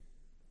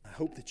I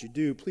hope that you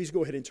do. Please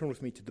go ahead and turn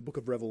with me to the book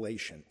of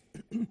Revelation.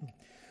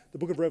 The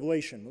book of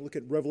Revelation. We'll look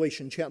at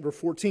Revelation chapter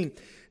 14.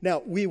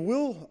 Now, we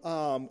will,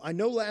 I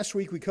know last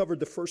week we covered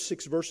the first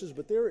 6 verses,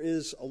 but there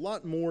is a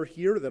lot more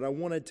here that I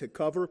wanted to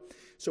cover.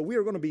 So we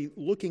are going to be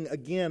looking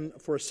again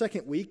for a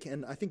second week,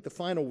 and I think the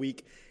final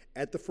week,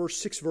 at the first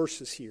 6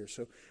 verses here.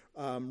 So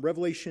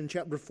Revelation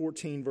chapter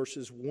 14,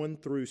 verses 1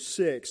 through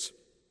 6.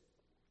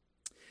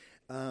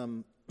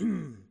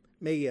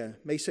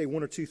 May say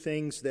one or two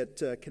things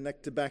that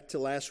connect back to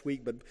last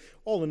week, but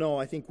all in all,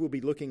 I think we'll be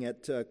looking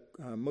at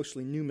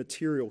mostly new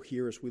material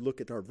here as we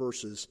look at our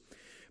verses.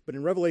 But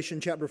in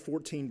Revelation chapter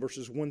 14,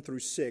 verses 1 through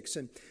 6,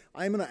 and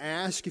I'm going to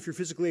ask, if you're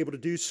physically able to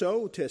do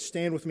so, to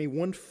stand with me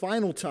one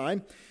final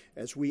time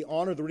as we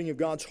honor the reading of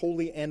God's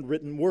holy and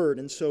written word.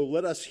 And so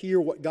let us hear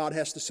what God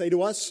has to say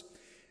to us.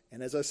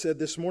 And as I said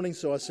this morning,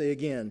 so I say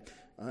again,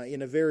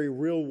 in a very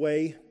real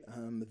way,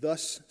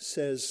 thus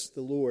says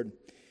the Lord.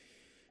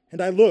 And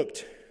I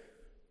looked,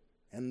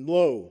 and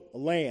lo, a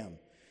Lamb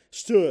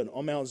stood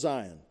on Mount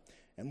Zion,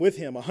 and with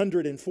him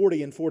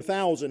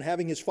 144,000,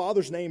 having his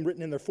Father's name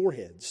written in their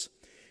foreheads.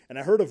 And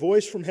I heard a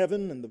voice from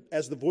heaven,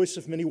 as the voice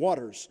of many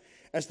waters,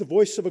 as the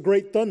voice of a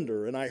great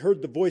thunder. And I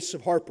heard the voice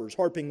of harpers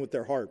harping with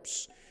their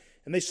harps.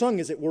 And they sung,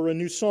 as it were, a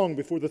new song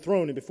before the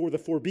throne and before the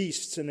 4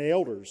 beasts and the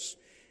elders.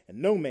 And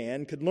no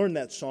man could learn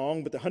that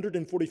song but the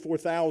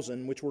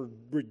 144,000 which were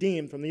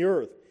redeemed from the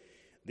earth.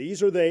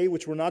 These are they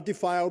which were not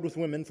defiled with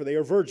women, for they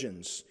are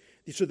virgins.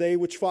 These are they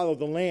which follow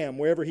the Lamb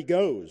wherever he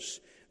goes.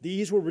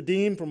 These were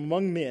redeemed from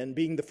among men,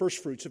 being the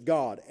firstfruits of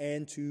God,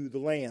 and to the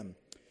Lamb.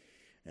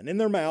 And in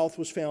their mouth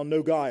was found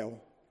no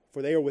guile,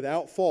 for they are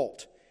without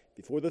fault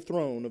before the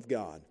throne of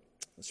God.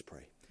 Let's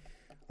pray.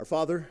 Our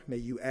Father, may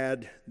you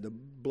add the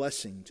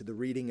blessing to the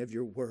reading of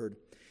your word,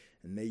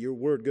 and may your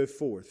word go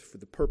forth for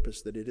the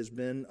purpose that it has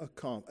been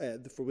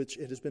for which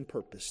it has been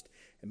purposed,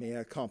 and may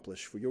I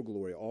accomplish for your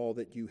glory all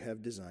that you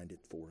have designed it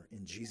for.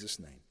 In Jesus'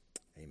 name,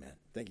 amen.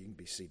 Thank you. You can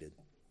be seated.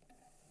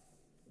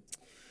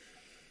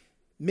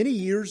 Many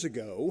years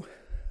ago,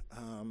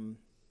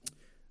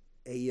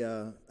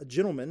 a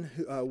gentleman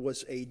who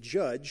was a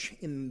judge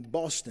in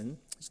Boston.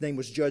 His name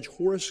was Judge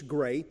Horace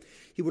Gray.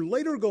 He would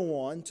later go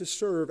on to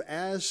serve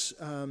as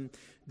on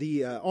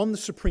the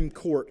Supreme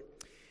Court.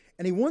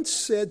 And he once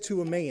said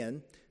to a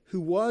man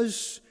who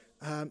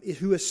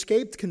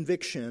escaped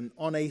conviction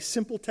on a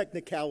simple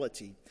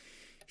technicality,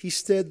 he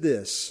said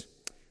this: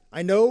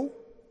 "I know,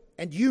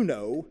 and you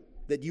know,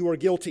 that you are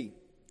guilty.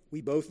 We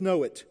both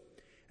know it.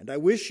 And I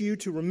wish you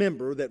to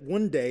remember that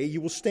one day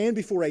you will stand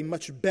before a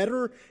much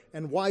better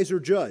and wiser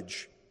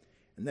judge,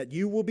 and that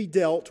you will be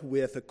dealt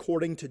with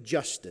according to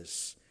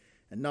justice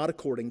and not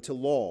according to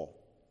law."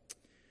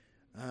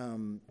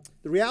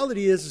 The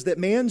reality is that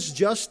man's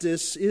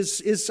justice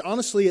is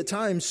honestly at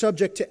times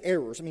subject to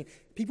errors. I mean,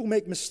 people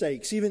make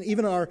mistakes.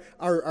 Even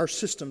our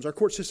systems, our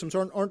court systems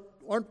aren't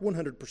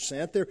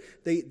 100%.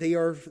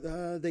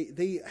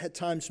 They at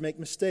times make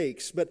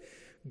mistakes. But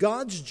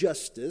God's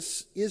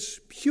justice is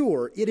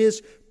pure. It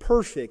is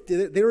perfect.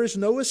 There is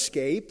no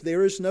escape.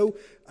 There's no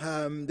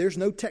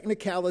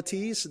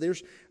technicalities.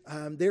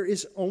 There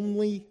is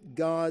only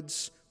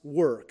God's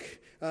work.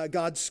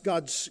 God's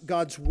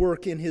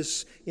work in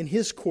his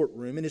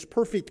courtroom, in his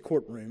perfect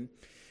courtroom.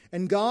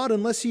 And God,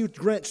 unless he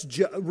grants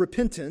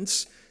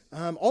repentance,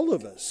 all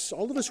of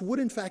us would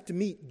in fact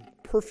meet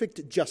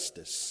perfect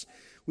justice.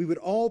 We would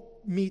all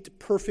meet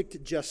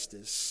perfect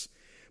justice.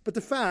 But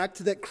the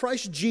fact that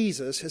Christ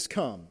Jesus has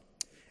come,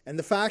 and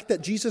the fact that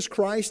Jesus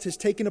Christ has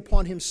taken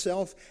upon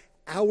himself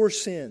our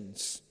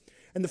sins,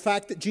 and the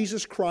fact that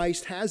Jesus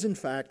Christ has in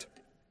fact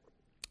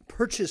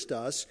purchased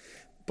us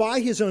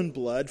by his own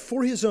blood,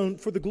 for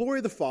the glory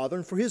of the Father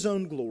and for his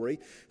own glory,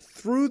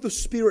 through the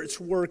Spirit's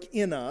work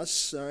in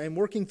us, and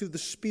working through the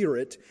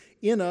Spirit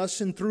in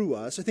us and through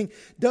us, I think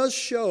does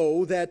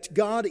show that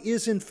God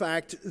is in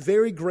fact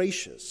very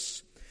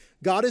gracious.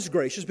 God is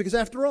gracious because,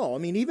 after all, I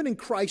mean, even in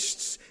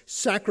Christ's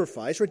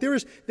sacrifice, right, there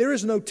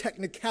is no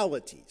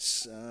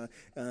technicalities.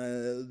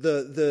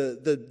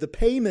 The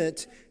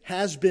payment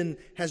has been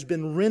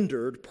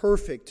rendered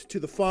perfect to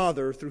the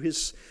Father through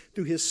his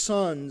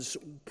Son's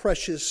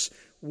precious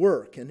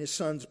work and his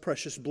Son's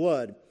precious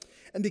blood.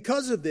 And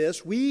because of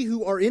this, we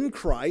who are in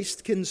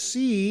Christ can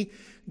see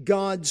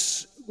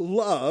God's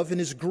love and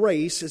his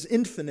grace as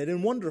infinite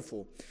and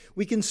wonderful.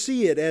 We can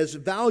see it as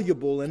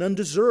valuable and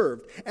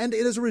undeserved. And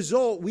as a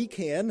result, we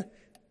can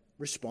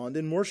respond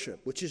in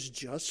worship, which is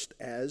just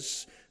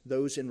as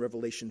those in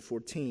Revelation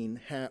 14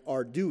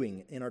 are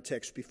doing in our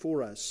text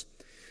before us.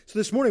 So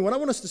this morning, what I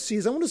want us to see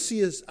is I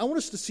want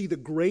us to see the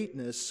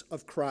greatness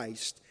of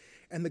Christ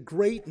and the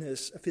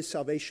greatness of his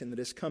salvation that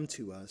has come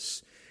to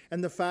us,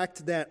 and the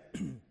fact that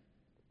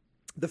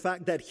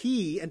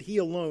he and he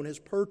alone has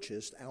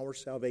purchased our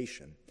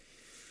salvation.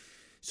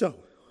 So,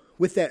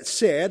 with that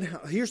said,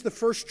 here's the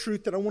first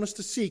truth that I want us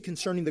to see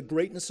concerning the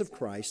greatness of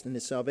Christ and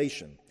his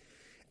salvation.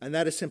 And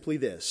that is simply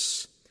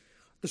this: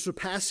 the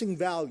surpassing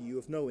value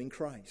of knowing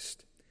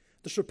Christ.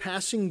 The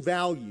surpassing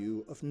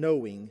value of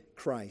knowing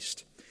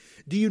Christ.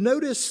 Do you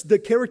notice the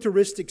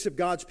characteristics of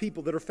God's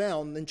people that are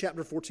found in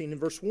chapter 14 and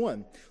verse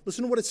 1?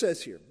 Listen to what it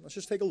says here. Let's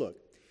just take a look.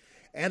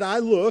 And I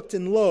looked,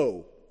 and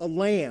lo, a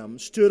lamb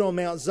stood on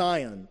Mount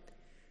Zion,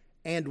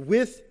 and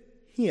with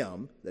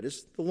him, that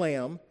is the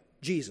Lamb,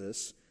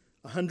 Jesus,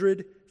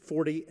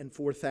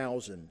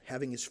 144,000,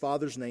 having his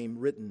Father's name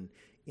written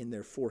in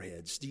their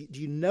foreheads. Do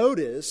you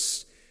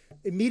notice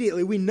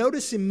immediately? We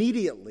notice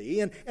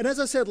immediately, and as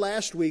I said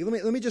last week,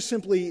 let me just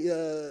simply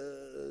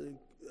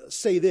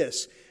say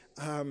this.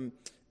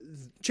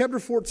 Chapter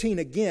 14,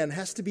 again,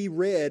 has to be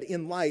read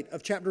in light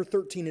of chapter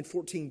 13 and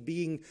 14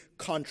 being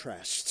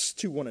contrasts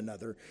to one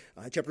another.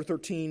 Chapter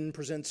 13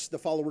 presents the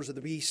followers of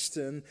the beast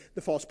and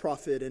the false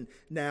prophet, and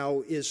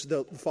now is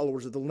the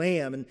followers of the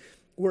Lamb. And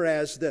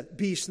whereas the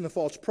beast and the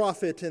false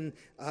prophet and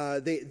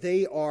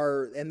they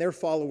are, and their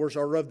followers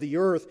are of the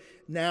earth,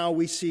 now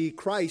we see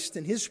Christ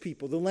and his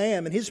people, the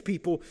Lamb and his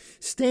people,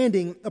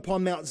 standing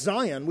upon Mount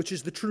Zion, which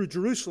is the true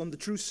Jerusalem, the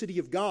true city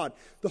of God,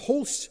 the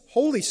whole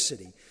holy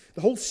city.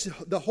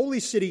 The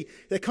holy city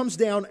that comes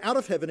down out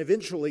of heaven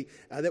eventually,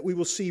 that we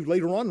will see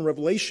later on in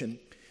Revelation.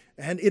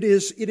 And it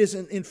is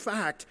in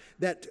fact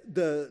that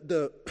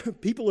the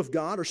people of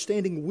God are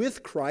standing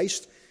with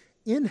Christ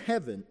in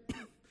heaven.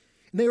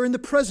 And they are in the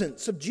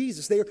presence of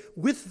Jesus. They are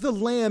with the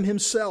Lamb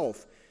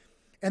himself.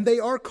 And they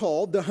are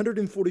called the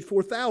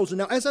 144,000.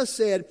 Now, as I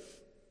said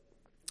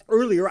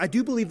earlier, I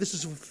do believe this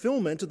is a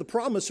fulfillment of the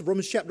promise of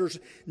Romans chapters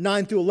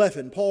 9 through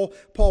 11.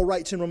 Paul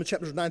writes in Romans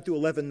chapters 9 through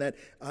 11 that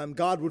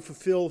God would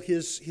fulfill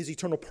his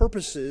eternal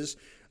purposes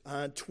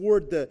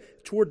toward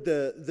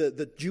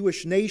the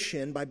Jewish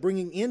nation by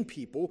bringing in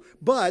people,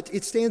 but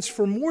it stands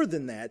for more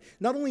than that.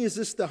 Not only is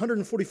this the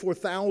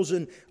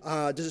 144,000,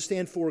 does it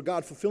stand for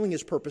God fulfilling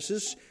his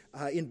purposes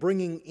in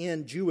bringing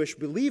in Jewish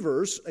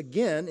believers,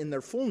 again, in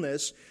their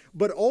fullness,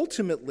 but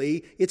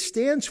ultimately it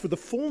stands for the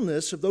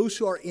fullness of those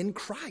who are in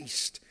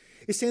Christ.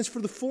 It stands for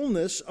the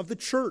fullness of the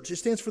church. It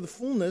stands for the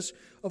fullness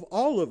of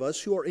all of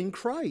us who are in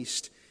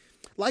Christ.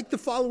 Like the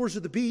followers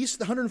of the beast,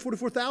 the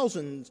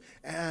 144,000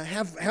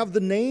 have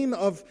the name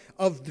of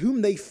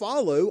whom they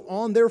follow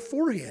on their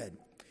forehead.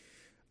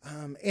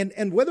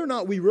 And whether or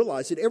not we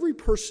realize it, every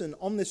person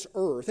on this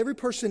earth, every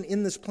person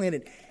in this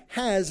planet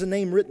has a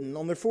name written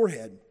on their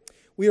forehead.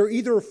 We are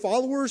either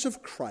followers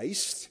of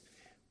Christ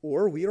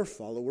or we are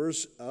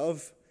followers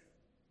of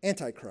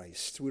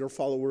Antichrist. We are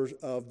followers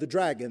of the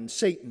dragon,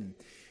 Satan.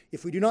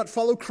 If we do not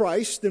follow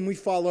Christ, then we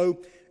follow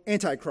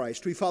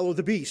Antichrist. We follow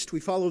the beast. We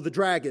follow the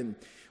dragon.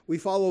 We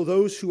follow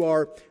those who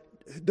are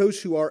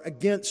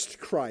against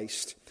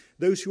Christ,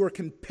 those who are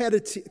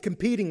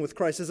competing with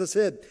Christ. As I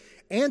said,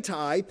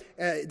 anti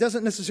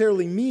doesn't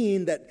necessarily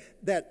mean that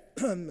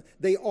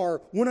they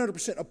are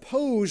 100%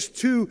 opposed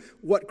to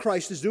what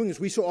Christ is doing, as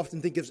we so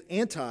often think of as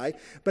anti,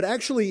 but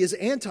actually is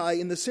anti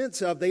in the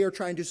sense of they are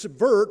trying to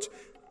subvert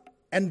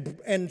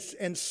and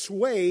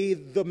sway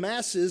the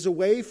masses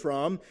away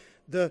from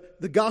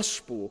the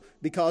gospel,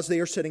 because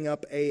they are setting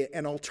up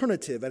an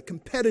alternative, a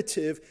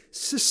competitive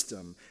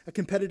system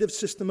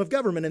of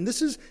government. And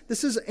this is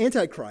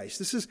Antichrist.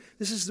 This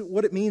is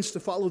what it means to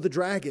follow the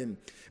dragon.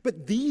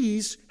 But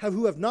these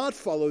who have not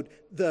followed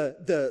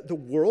the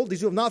world,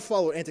 these who have not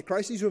followed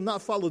Antichrist, these who have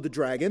not followed the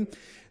dragon,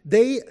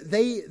 they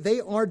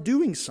are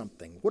doing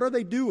something. What are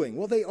they doing?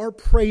 Well, they are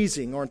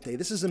praising, aren't they?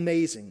 This is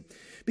amazing.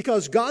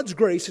 Because God's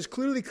grace has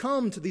clearly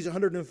come to these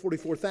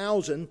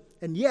 144,000,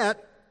 and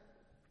yet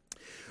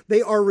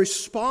they are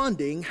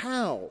responding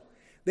how?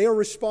 They are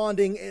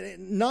responding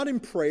not in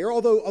prayer,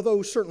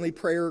 although certainly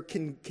prayer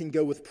can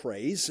go with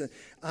praise.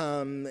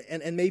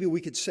 And maybe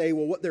we could say,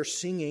 well, what they're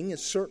singing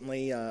is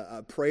certainly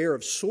a prayer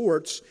of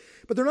sorts.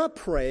 But they're not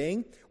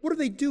praying. What are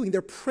they doing?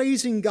 They're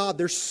praising God.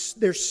 They're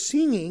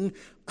singing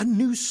a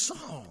new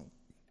song.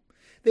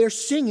 They are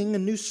singing a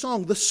new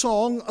song, the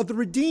song of the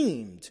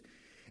redeemed.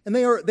 And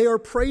they are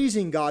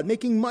praising God,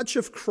 making much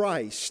of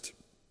Christ.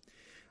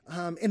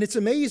 And it's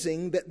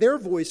amazing that their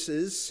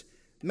voices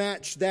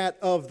match that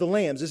of the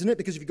lambs, isn't it?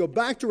 Because if you go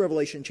back to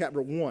Revelation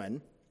chapter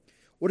 1,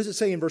 what does it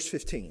say in verse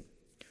 15?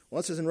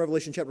 Well, it says in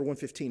Revelation chapter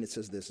 1:15, it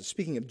says this.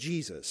 Speaking of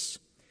Jesus,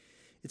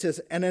 it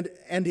says,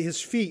 and his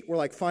feet were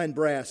like fine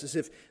brass, as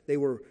if they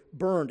were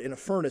burned in a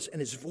furnace, and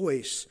his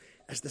voice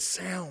as the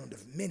sound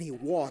of many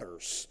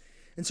waters.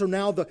 And so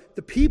now the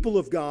people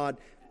of God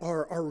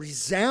are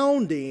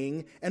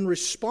resounding and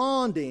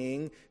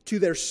responding to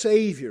their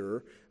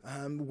Savior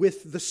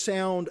with the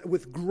sound,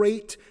 with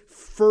great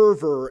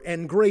fervor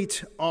and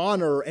great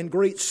honor and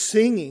great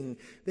singing.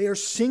 They are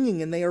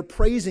singing and they are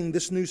praising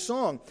this new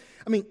song.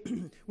 I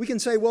mean, we can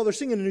say, well, they're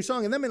singing a new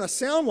song, and that may not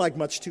sound like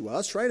much to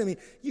us, right? I mean,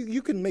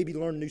 you can maybe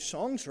learn new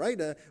songs, right?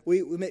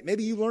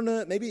 Maybe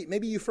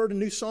you've heard a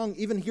new song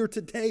even here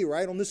today,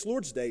 right, on this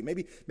Lord's Day.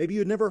 Maybe you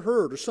had never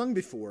heard or sung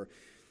before.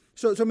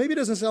 So maybe it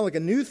doesn't sound like a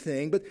new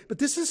thing, but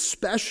this is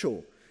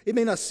special. It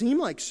may not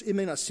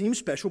seem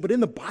special, but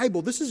in the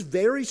Bible, this is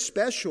very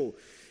special.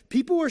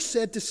 People are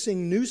said to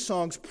sing new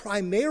songs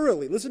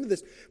primarily, listen to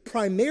this,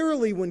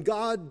 primarily when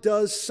God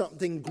does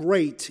something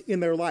great in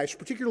their lives,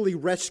 particularly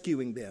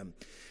rescuing them.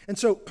 And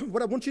so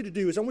what I want you to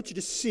do is I want you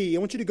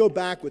to go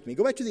back with me.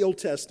 Go back to the Old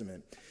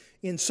Testament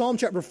in Psalm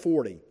chapter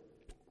 40.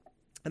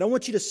 And I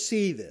want you to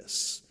see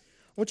this.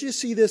 I want you to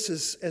see this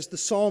as the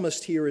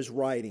psalmist here is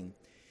writing.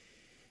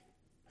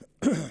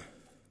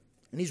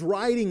 And he's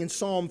writing in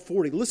Psalm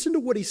 40. Listen to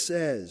what he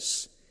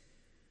says.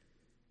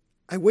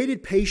 I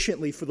waited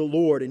patiently for the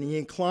Lord, and he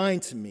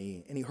inclined to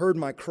me, and he heard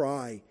my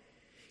cry.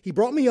 He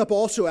brought me up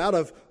also out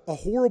of a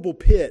horrible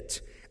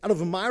pit, out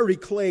of a miry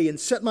clay, and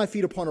set my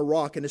feet upon a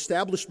rock, and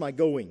established my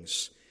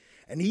goings.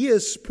 And he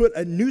has put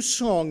a new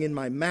song in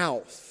my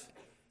mouth.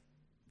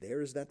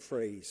 There is that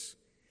phrase.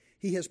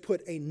 He has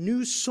put a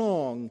new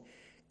song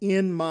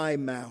in my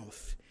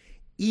mouth,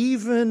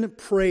 even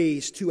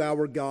praise to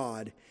our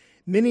God.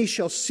 Many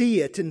shall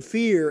see it and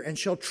fear and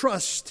shall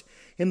trust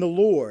in the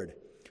Lord.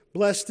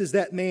 Blessed is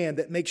that man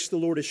that makes the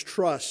Lord his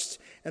trust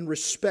and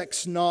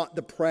respects not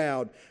the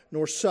proud,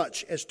 nor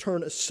such as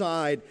turn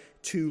aside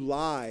to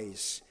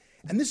lies.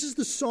 And this is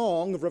the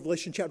song of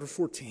Revelation chapter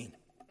 14.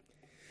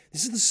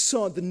 This is the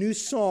song, the new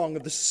song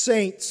of the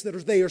saints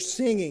that they are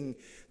singing,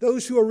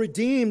 those who are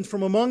redeemed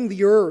from among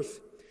the earth.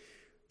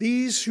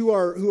 These who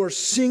are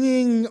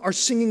singing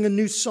a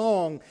new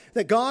song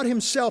that God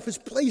himself has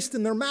placed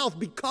in their mouth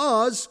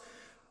because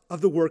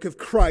of the work of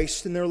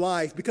Christ in their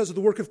life, because of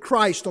the work of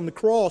Christ on the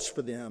cross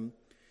for them,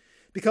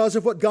 because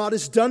of what God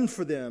has done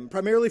for them,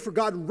 primarily for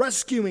God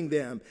rescuing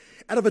them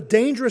out of a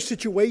dangerous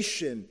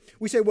situation.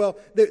 We say, well,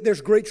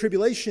 there's great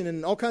tribulation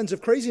and all kinds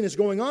of craziness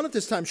going on at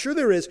this time. Sure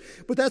there is,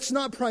 but that's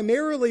not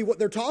primarily what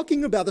they're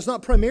talking about. That's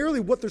not primarily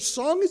what their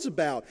song is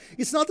about.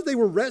 It's not that they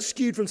were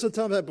rescued from some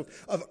type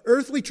of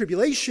earthly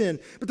tribulation,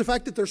 but the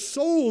fact that their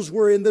souls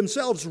were in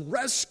themselves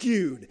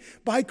rescued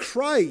by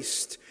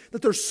Christ,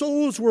 that their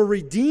souls were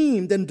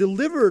redeemed and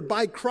delivered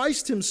by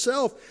Christ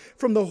himself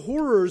from the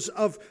horrors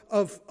of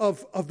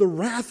the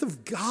wrath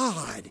of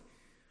God.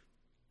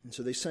 And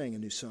so they sang a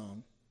new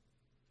song.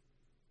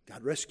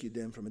 God rescued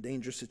them from a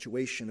dangerous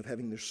situation of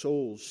having their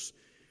souls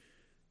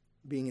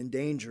being in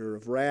danger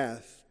of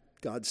wrath.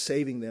 God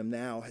saving them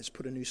now has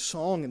put a new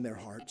song in their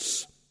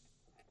hearts.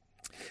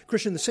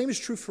 Christian, the same is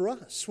true for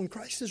us. When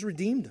Christ has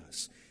redeemed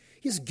us,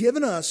 he has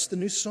given us the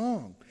new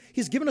song.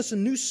 He has given us a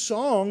new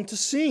song to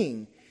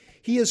sing.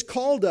 He has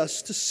called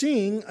us to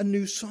sing a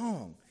new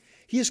song.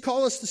 He has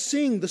called us to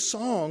sing the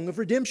song of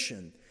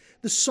redemption,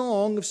 the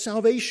song of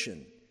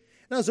salvation.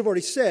 Now, as I've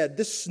already said,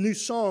 this new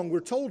song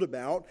we're told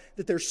about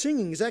that they're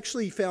singing is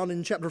actually found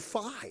in chapter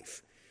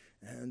 5.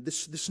 And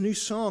this new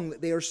song that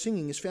they are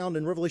singing is found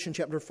in Revelation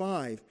chapter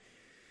 5.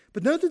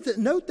 But note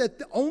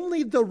that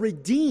only the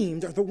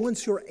redeemed are the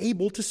ones who are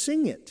able to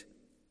sing it.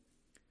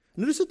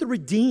 Notice that the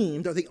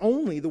redeemed are the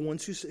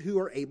ones who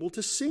are able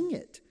to sing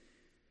it.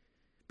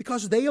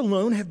 Because they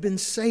alone have been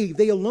saved.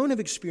 They alone have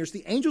experienced.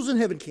 The angels in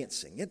heaven can't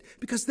sing it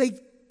because they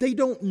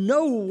don't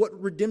know what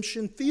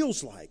redemption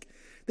feels like.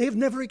 They have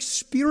never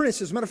experienced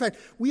it. As a matter of fact,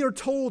 we are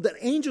told that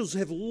angels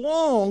have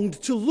longed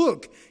to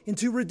look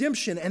into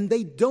redemption and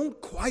they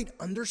don't quite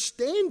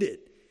understand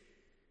it.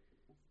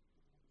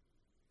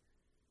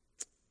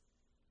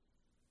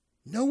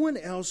 No one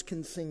else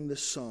can sing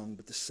this song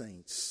but the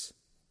saints.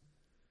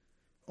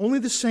 Only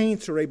the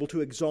saints are able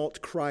to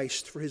exalt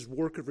Christ for his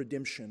work of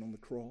redemption on the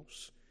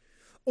cross.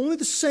 Only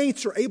the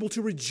saints are able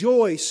to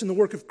rejoice in the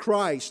work of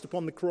Christ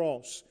upon the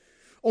cross.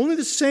 Only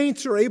the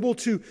saints are able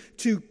to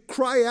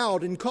cry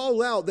out and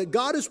call out that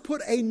God has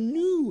put a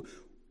new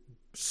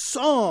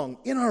song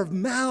in our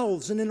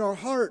mouths and in our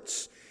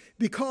hearts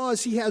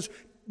because He has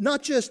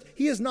not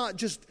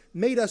just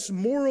made us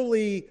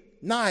morally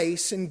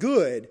nice and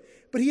good,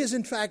 but He has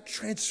in fact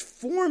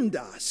transformed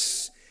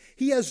us.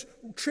 He has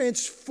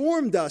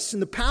transformed us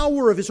in the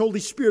power of His Holy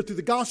Spirit through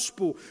the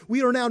gospel.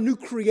 We are now new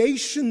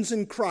creations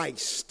in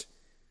Christ.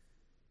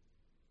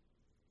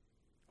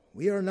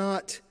 We are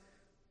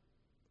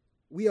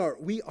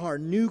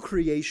new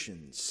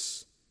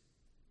creations.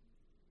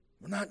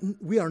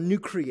 We are new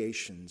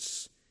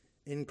creations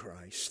in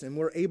Christ, and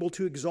we're able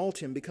to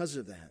exalt Him because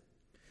of that.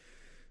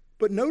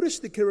 But notice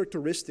the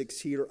characteristics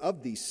here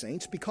of these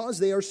saints, because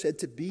they are said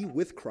to be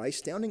with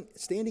Christ,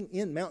 standing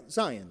in Mount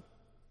Zion.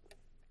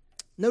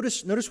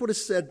 Notice what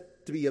is said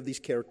to be of these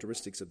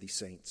characteristics of these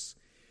saints.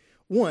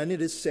 One,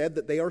 it is said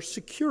that they are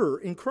secure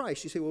in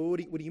Christ. You say, well, what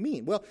do you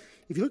mean? Well,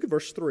 if you look at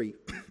verse 3,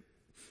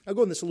 I'll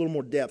go into this a little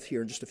more depth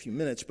here in just a few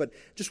minutes, but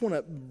just want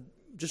to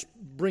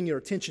bring your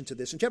attention to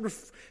this. In chapter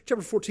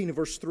 14 and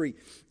verse 3,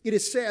 it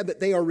is said that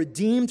they are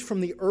redeemed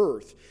from the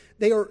earth.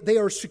 They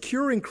are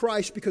secure in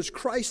Christ because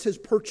Christ has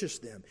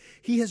purchased them.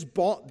 He has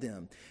bought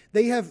them.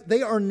 They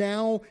are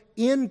now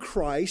in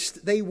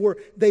Christ. They were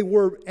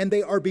and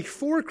they are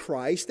before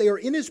Christ. They are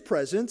in His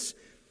presence.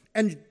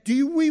 And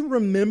do we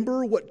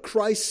remember what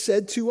Christ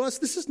said to us?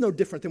 This is no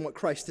different than what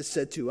Christ has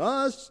said to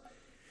us.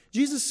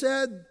 Jesus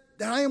said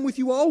that I am with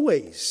you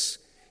always,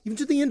 even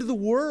to the end of the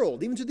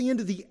world, even to the end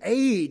of the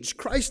age.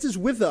 Christ is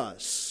with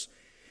us.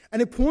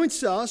 And it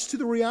points us to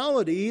the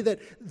reality that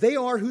they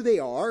are who they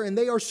are, and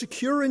they are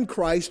secure in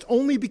Christ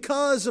only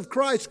because of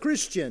Christ.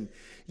 Christian,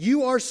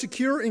 you are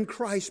secure in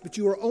Christ, but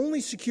you are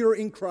only secure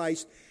in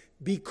Christ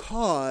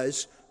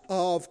because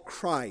of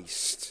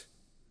Christ.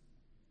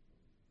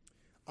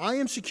 I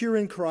am secure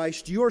in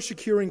Christ, you are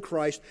secure in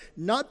Christ,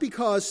 not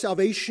because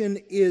salvation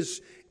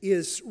is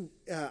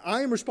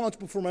I am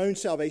responsible for my own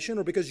salvation,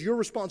 or because you're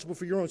responsible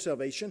for your own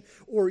salvation,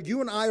 or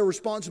you and I are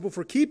responsible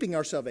for keeping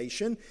our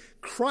salvation.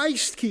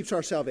 Christ keeps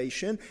our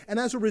salvation, and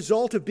as a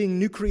result of being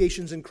new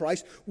creations in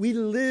Christ, we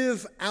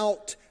live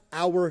out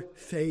our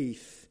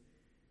faith.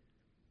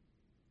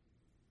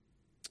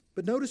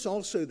 But notice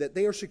also that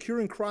they are secure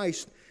in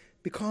Christ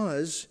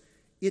because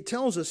it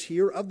tells us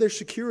here of their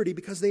security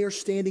because they are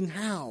standing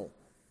how?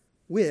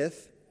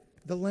 With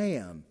the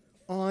Lamb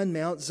on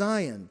Mount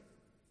Zion.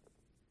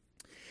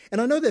 And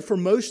I know that for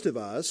most of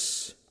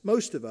us,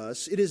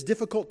 it is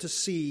difficult to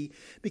see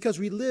because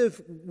we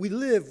live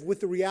with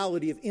the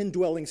reality of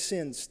indwelling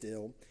sin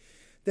still,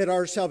 that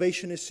our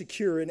salvation is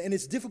secure. And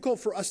it's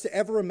difficult for us to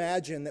ever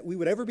imagine that we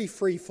would ever be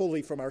free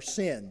fully from our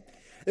sin,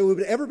 that we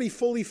would ever be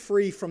fully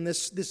free from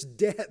this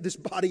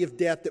body of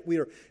death that we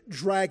are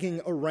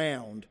dragging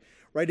around.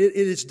 Right? It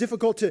is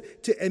difficult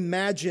to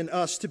imagine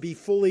us to be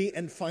fully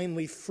and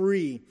finally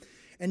free.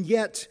 And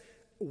yet,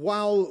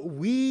 while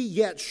we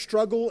yet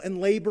struggle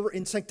and labor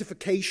in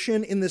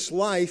sanctification in this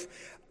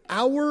life,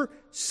 our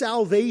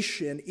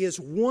salvation is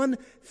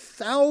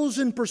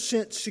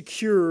 1,000%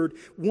 secured,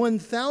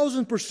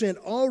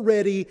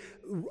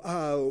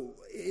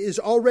 1,000%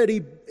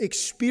 already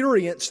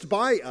experienced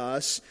by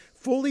us,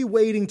 fully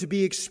waiting to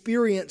be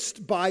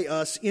experienced by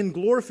us in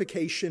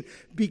glorification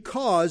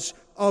because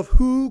of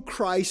who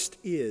Christ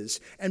is,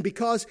 and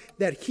because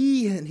that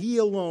He and He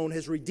alone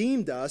has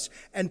redeemed us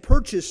and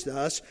purchased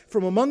us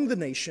from among the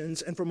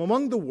nations and from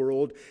among the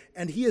world,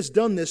 and He has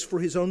done this for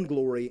His own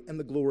glory and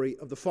the glory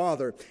of the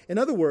Father. In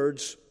other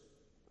words,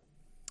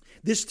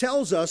 this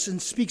tells us and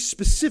speaks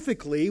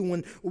specifically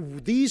when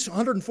these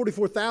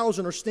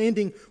 144,000 are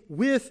standing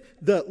with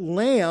the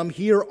Lamb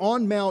here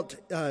on Mount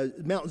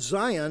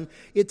Zion,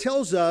 it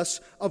tells us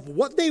of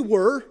what they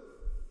were.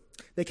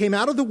 They came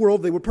out of the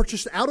world, they were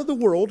purchased out of the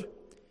world,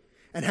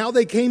 and how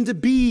they came to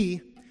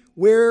be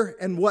where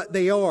and what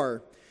they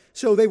are.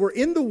 So they were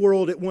in the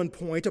world at one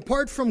point,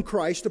 apart from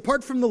Christ,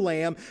 apart from the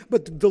Lamb,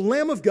 but the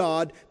Lamb of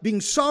God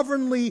being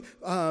sovereignly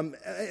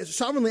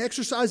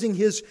exercising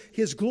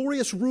His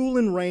glorious rule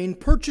and reign,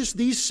 purchased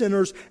these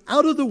sinners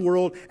out of the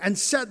world and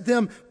set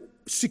them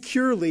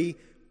securely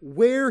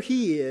where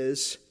He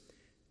is,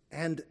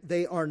 and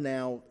they are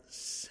now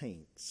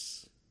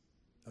saints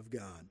of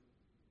God.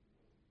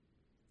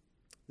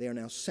 They are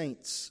now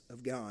saints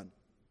of God.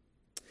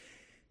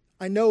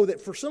 I know that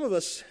for some of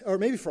us, or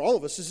maybe for all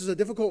of us, this is a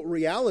difficult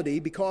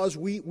reality because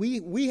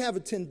we have a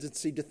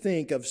tendency to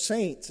think of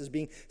saints as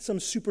being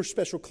some super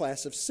special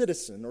class of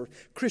citizen or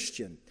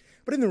Christian.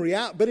 But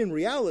in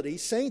reality,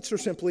 saints are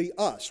simply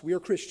us. We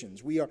are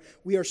Christians. We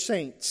are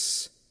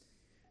saints.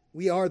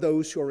 We are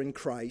those who are in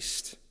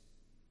Christ.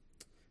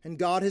 And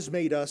God has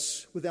made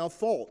us without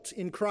fault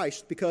in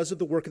Christ because of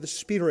the work of the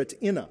Spirit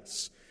in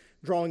us,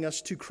 drawing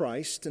us to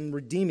Christ and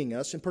redeeming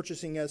us and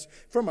purchasing us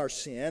from our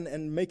sin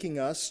and making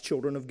us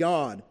children of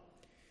God.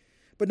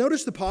 But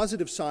notice the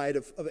positive side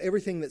of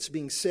everything that's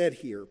being said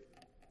here.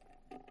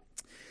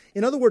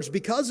 In other words,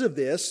 because of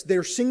this,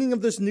 they're singing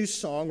of this new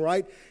song,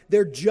 right?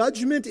 Their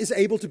judgment is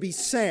able to be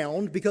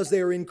sound because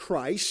they are in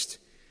Christ.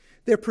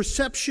 Their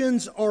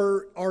perceptions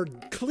are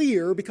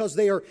clear because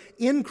they are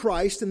in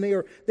Christ and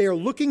they are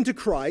looking to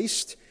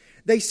Christ.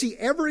 They see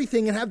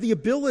everything and have the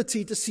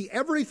ability to see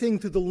everything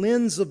through the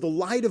lens of the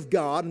light of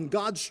God and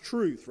God's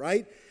truth,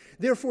 right?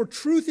 Therefore,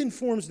 truth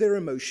informs their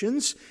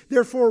emotions.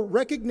 Therefore,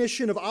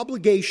 recognition of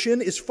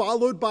obligation is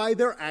followed by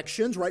their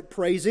actions, right?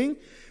 Praising.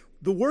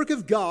 The work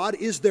of God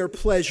is their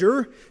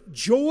pleasure.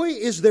 Joy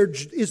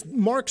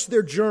marks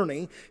their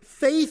journey.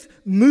 Faith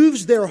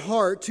moves their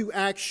heart to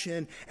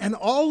action. And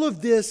all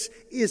of this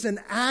is an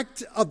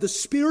act of the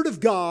Spirit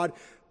of God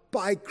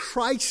by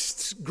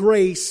Christ's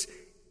grace,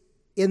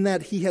 in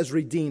that He has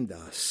redeemed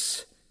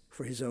us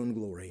for His own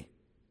glory.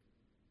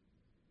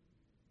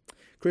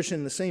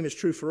 Christian, the same is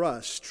true for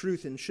us.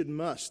 Truth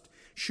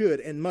should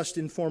and must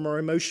inform our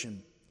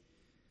emotion.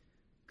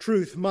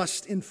 Truth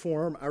must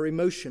inform our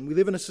emotion. We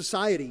live in a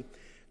society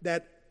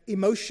that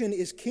emotion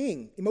is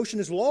king. Emotion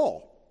is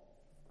law.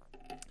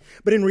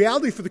 But in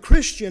reality, for the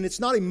Christian, it's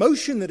not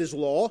emotion that is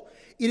law.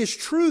 It is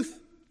truth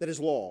that is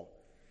law.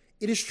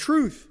 It is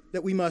truth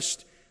that we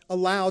must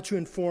allow to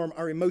inform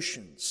our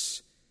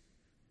emotions.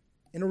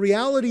 In a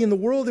reality in the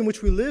world in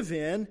which we live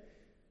in,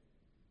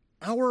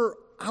 our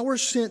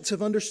sense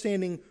of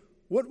understanding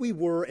what we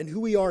were and who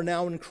we are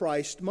now in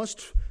Christ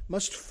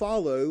must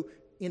follow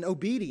in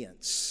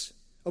obedience.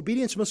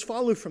 Obedience must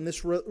follow from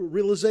this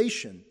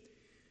realization.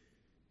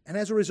 And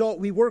as a result,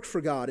 we work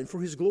for God and for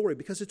His glory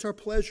because it's our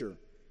pleasure,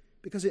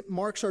 because it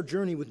marks our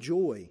journey with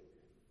joy,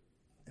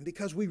 and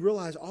because we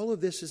realize all of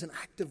this is an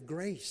act of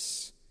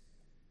grace.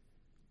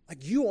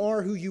 Like, you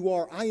are who you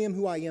are. I am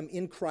who I am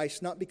in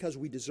Christ, not because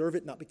we deserve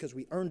it, not because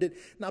we earned it,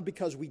 not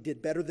because we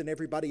did better than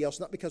everybody else,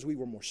 not because we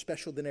were more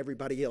special than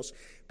everybody else,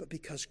 but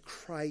because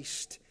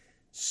Christ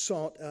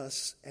sought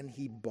us and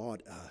He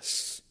bought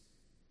us.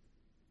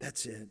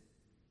 That's it.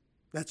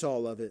 That's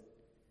all of it.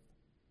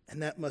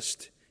 And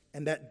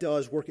that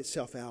does work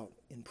itself out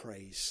in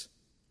praise.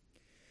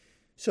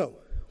 So,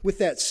 with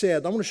that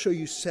said, I want to show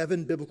you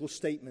 7 biblical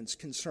statements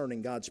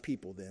concerning God's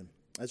people then,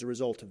 as a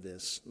result of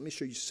this. Let me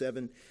show you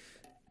 7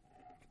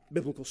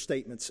 biblical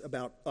statements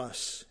about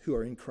us who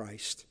are in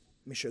Christ.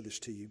 Let me show this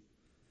to you.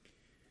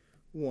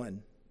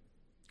 1,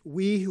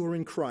 we who are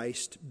in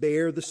Christ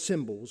bear the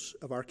symbols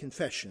of our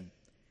confession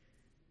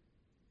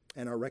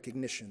and our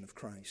recognition of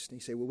Christ.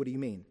 And you say, well, what do you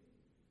mean?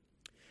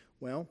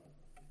 Well,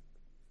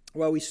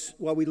 while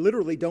we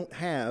literally don't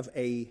have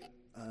a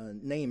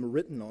name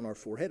written on our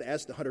forehead,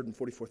 as the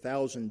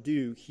 144,000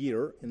 do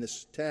here in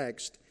this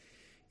text,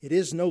 it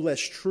is no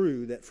less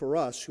true that for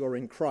us who are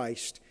in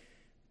Christ,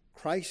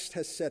 Christ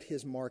has set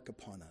his mark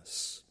upon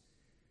us.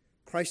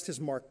 Christ has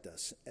marked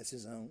us as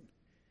his own.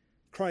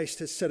 Christ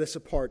has set us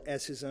apart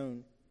as his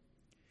own.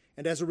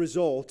 And as a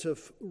result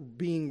of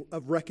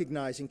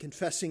recognizing,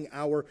 confessing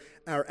our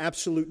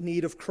absolute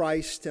need of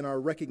Christ and our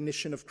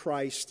recognition of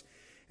Christ,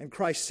 and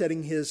Christ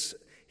setting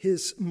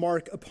his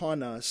mark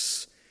upon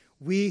us,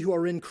 we who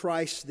are in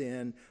Christ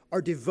then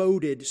are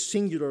devoted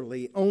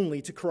singularly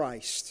only to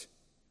Christ.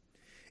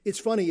 It's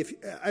funny,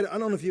 I don't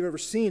know if you've ever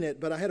seen it,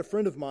 but I had a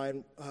friend of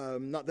mine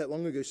not that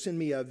long ago send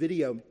me a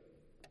video.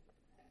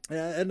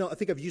 And I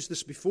think I've used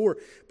this before,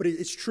 but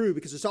it's true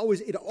because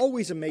it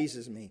always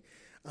amazes me.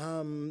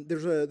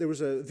 There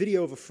was a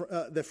video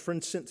that a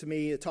friend sent to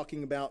me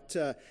talking about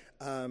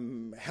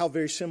how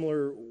very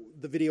similar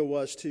the video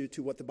was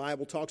to what the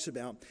Bible talks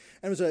about.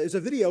 And it was a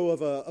video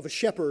of a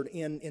shepherd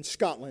in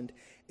Scotland.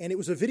 And it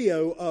was a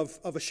video of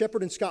a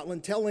shepherd in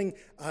Scotland telling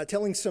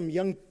some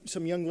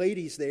young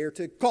ladies there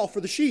to call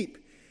for the sheep.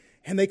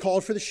 And they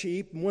called for the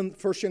sheep.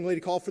 First young lady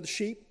called for the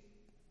sheep.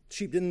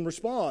 Sheep didn't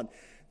respond.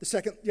 The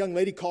second young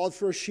lady called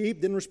for a sheep,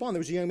 didn't respond. There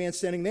was a young man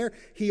standing there.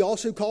 He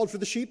also called for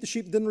the sheep. The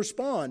sheep didn't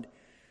respond.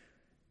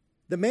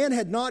 The man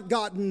had not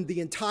gotten the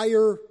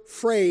entire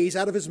phrase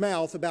out of his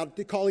mouth about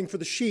calling for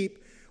the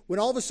sheep when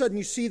all of a sudden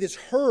you see this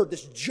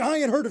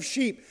giant herd of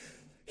sheep,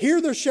 hear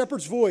their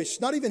shepherd's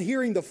voice, not even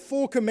hearing the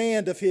full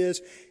command of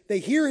his.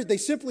 They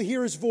simply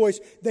hear his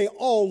voice. They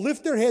all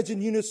lift their heads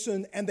in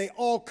unison and they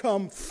all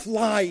come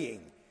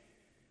flying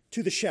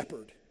to the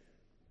shepherd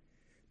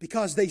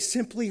because they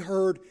simply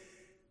heard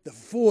the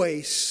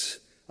voice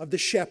of the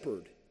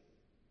shepherd.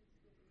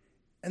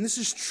 And this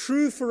is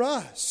true for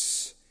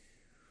us.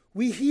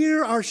 We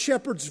hear our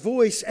shepherd's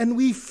voice and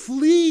we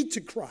flee to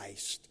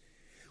Christ.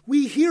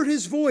 We hear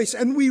his voice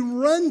and we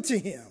run to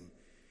him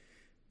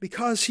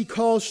because he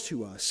calls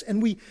to us. And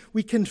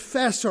we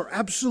confess our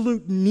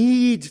absolute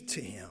need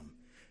to him,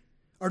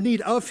 our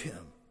need of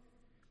him.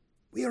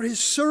 We are his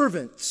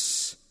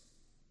servants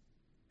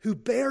who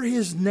bear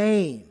his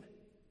name.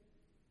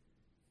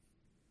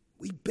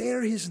 We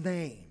bear his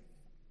name.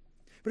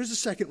 But there's a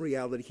second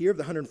reality here of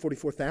the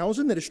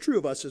 144,000 that is true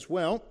of us as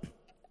well.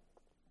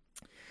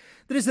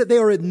 That is that they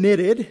are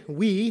admitted,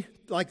 we,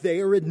 like they,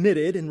 are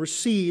admitted and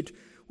received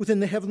within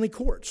the heavenly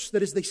courts.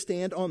 That is, they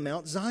stand on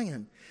Mount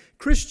Zion.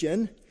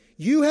 Christian,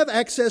 you have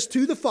access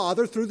to the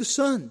Father through the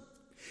Son.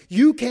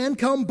 You can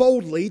come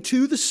boldly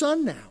to the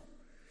Son now.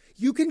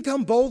 You can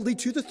come boldly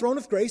to the throne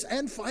of grace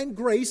and find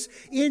grace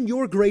in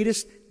your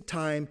greatest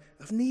time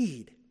of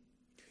need.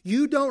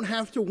 You don't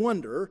have to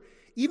wonder,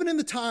 even in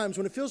the times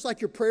when it feels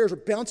like your prayers are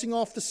bouncing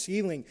off the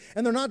ceiling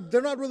and they're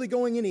not really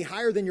going any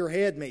higher than your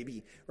head,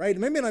 maybe, right?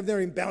 Maybe they're not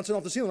even bouncing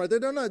off the ceiling, right?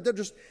 They're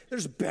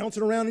just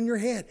bouncing around in your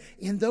head.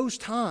 In those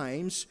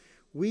times,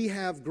 we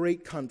have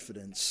great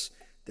confidence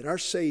that our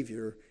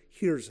Savior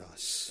hears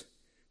us,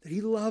 that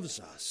he loves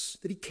us,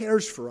 that he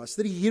cares for us,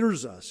 that he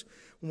hears us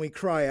when we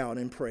cry out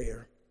in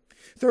prayer.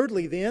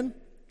 Thirdly, then,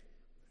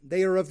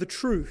 they are of the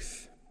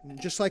truth,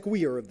 just like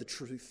we are of the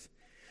truth.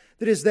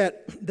 That is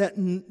that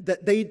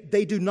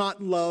they do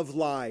not love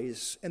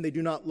lies and they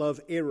do not love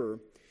error.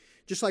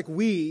 Just like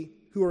we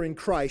who are in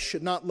Christ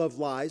should not love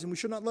lies and we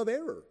should not love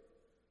error.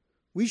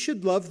 We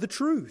should love the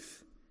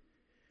truth.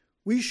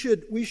 We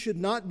should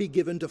not be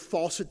given to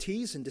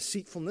falsities and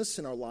deceitfulness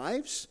in our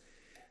lives,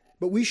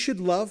 but we should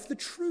love the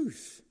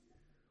truth.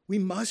 We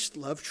must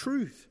love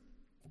truth.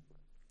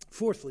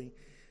 Fourthly,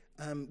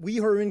 we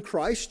who are in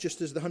Christ, just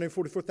as the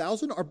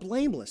 144,000, are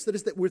blameless. That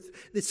is,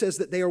 it says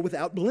that they are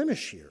without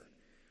blemish here.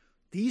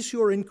 These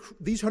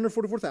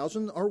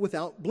 144,000 are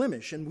without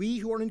blemish, and we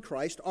who are in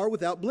Christ are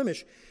without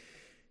blemish.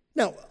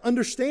 Now,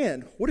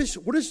 understand, what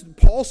does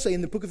Paul say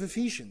in the book of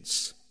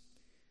Ephesians?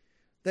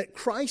 That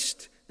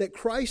Christ,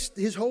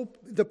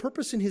 the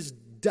purpose in his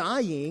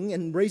dying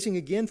and raising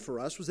again for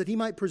us was that he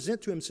might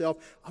present to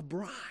himself a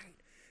bride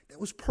that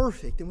was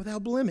perfect and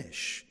without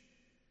blemish.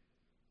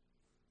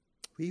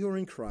 We who are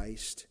in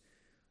Christ,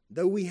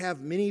 though we have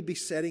many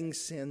besetting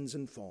sins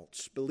and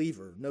faults,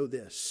 believer, know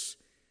this: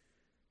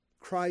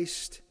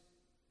 Christ,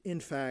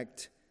 in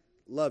fact,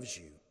 loves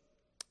you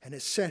and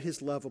has set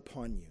his love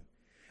upon you.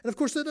 And of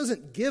course, that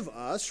doesn't give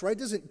us, right?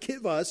 Doesn't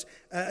give us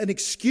an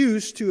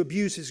excuse to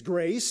abuse his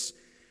grace,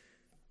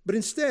 but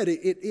instead,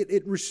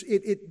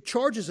 it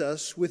charges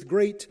us with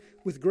great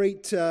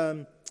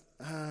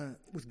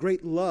with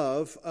great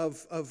love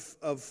of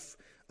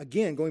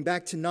again, going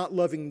back to not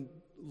loving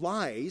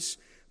lies,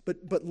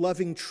 but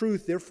loving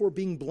truth, therefore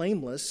being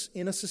blameless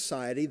in a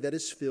society that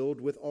is filled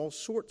with all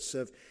sorts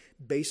of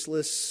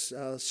baseless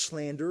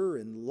slander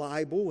and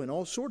libel and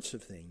all sorts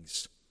of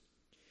things.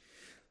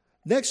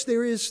 Next,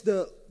 there is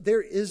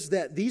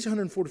that these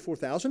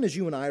 144,000, as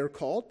you and I are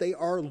called, they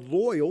are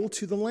loyal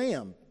to the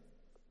Lamb.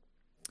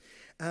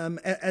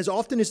 As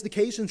often is the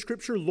case in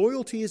Scripture,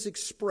 loyalty is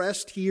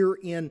expressed here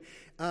in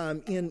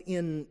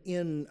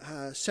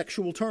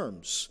sexual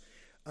terms.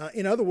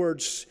 In other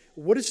words,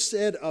 what is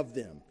said of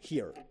them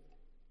here?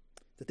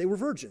 That they were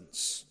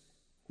virgins.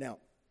 Now,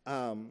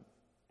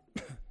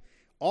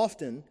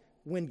 often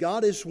when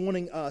God is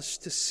wanting us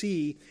to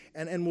see,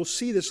 and we'll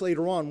see this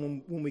later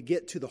on when we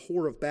get to the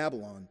whore of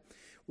Babylon,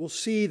 we'll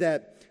see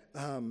that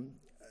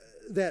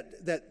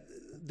that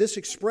this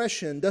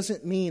expression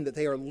doesn't mean that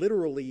they are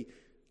literally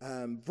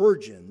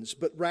virgins,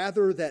 but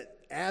rather that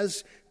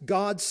as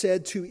God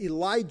said to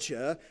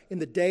Elijah in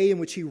the day in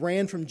which he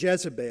ran from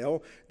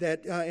Jezebel,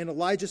 that and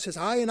Elijah says,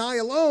 "I and I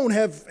alone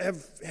have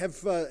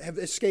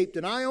escaped,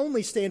 and I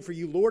only stand for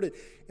you, Lord."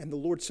 And the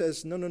Lord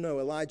says, "No,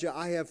 Elijah,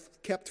 I have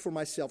kept for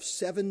myself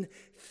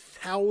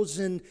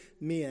 7,000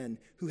 men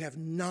who have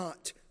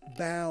not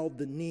bowed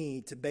the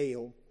knee to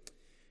Baal."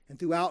 And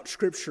throughout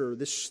Scripture,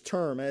 this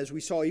term, as we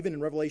saw even in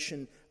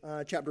Revelation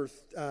chapter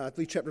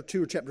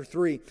 2 or chapter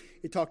 3,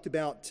 it talked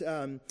about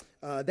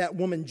that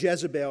woman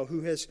Jezebel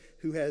who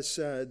has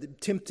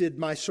tempted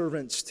my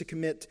servants to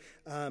commit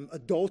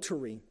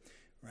adultery,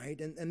 right?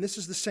 And this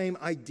is the same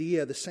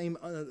idea, the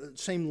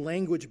same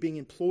language being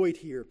employed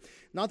here.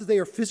 Not that they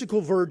are physical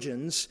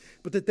virgins,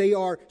 but that they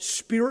are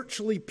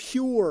spiritually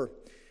pure.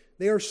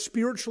 They are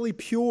spiritually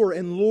pure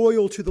and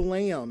loyal to the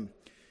Lamb.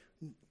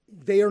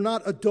 They are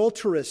not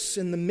adulterous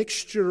in the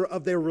mixture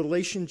of their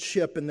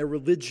relationship and their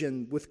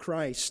religion with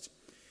Christ.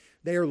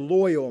 They are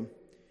loyal.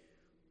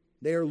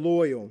 They are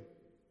loyal.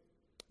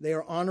 They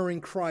are honoring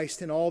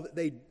Christ in all that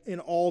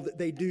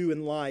they do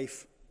in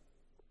life.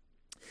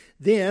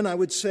 Then I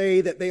would say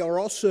that we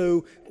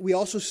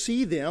also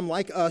see them,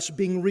 like us,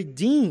 being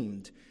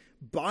redeemed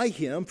by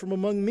Him from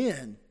among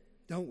men,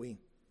 don't we?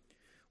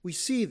 We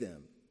see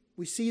them.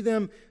 We see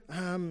them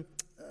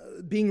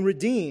being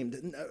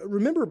redeemed.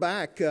 Remember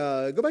back,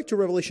 go back to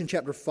Revelation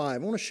chapter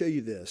 5. I want to show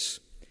you this.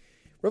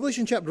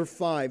 Revelation chapter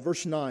 5,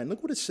 verse 9.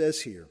 Look what it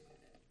says here.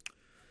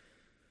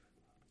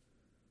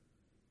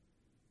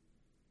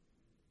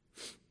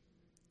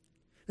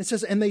 It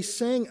says, "And they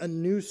sang a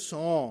new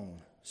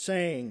song,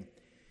 saying,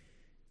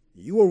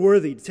 'You are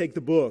worthy to take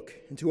the book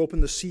and to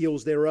open the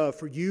seals thereof,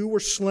 for you were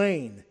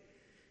slain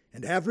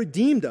and have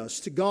redeemed us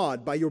to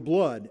God by your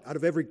blood out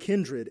of every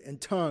kindred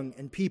and tongue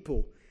and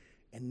people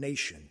and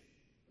nation,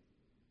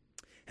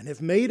 and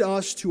have made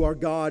us to our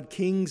God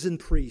kings and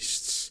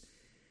priests,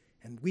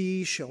 and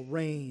we shall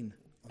reign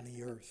on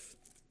the earth.'"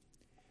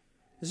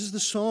 This is the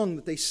song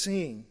that they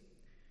sing.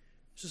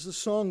 This is the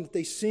song that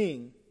they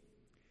sing.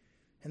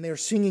 And they are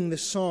singing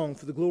this song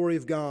for the glory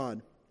of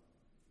God.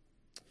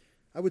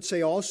 I would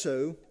say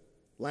also,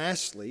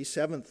 lastly,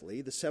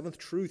 seventhly, the seventh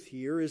truth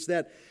here is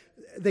that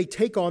they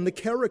take on the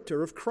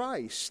character of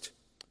Christ.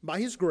 By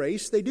His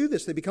grace, they do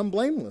this. They become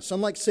blameless.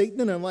 Unlike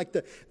Satan and unlike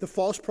the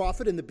false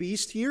prophet and the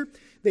beast here,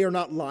 they are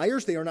not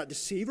liars, they are not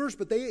deceivers,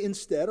 but they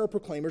instead are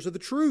proclaimers of the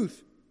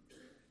truth.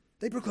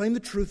 They proclaim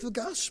the truth of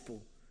the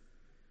gospel.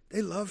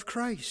 They love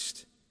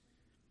Christ.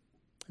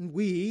 And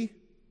we,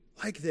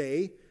 like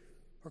they,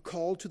 are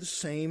called to the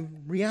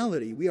same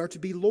reality. We are to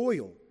be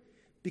loyal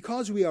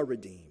because we are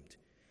redeemed.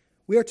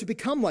 We are to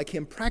become like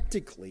Him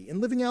practically in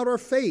living out our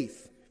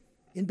faith,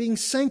 in being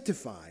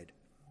sanctified.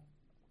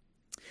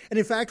 And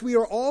in fact, we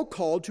are all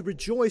called to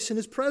rejoice in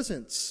His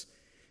presence,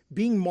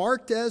 being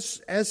marked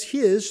as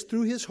His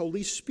through His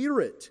Holy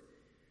Spirit.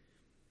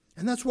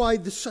 And that's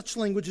why such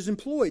language is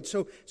employed.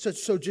 So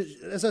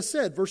as I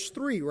said, verse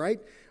 3,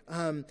 right?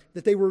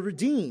 That they were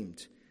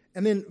redeemed.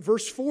 And then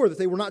verse 4, that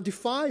they were not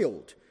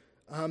defiled.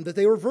 That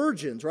they were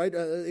virgins, right?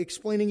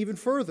 Explaining even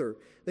further.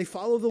 They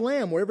follow the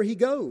Lamb wherever He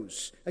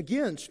goes.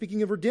 Again,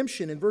 speaking of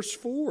redemption in verse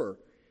 4,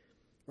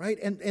 right?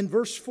 And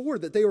verse 4,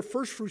 that they are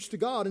first fruits to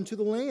God and to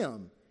the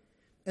Lamb.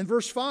 And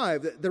verse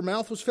 5, that their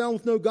mouth was found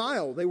with no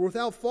guile. They were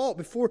without fault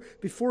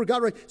before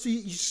God. Right? So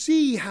you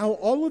see how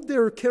all of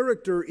their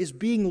character is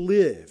being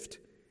lived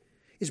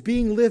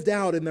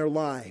out in their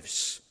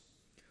lives.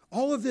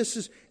 All of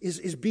this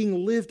is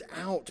being lived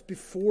out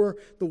before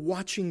the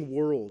watching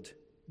world,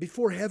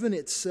 before heaven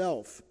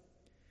itself.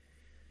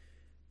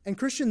 And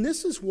Christian,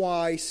 this is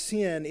why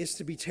sin is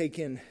to be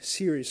taken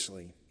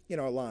seriously in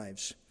our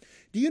lives.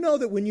 Do you know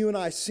that when you and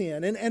I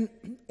sin,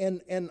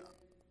 and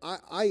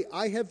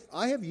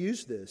I have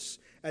used this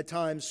at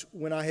times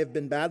when I have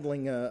been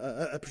battling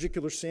a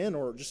particular sin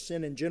or just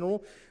sin in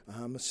general,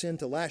 a sin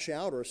to lash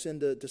out or a sin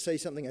to say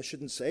something I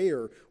shouldn't say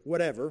or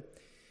whatever.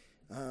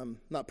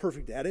 Not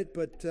perfect at it,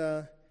 but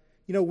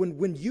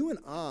when you and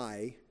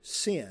I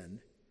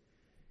sin,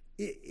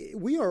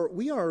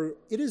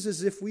 it is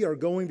as if we are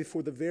going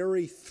before the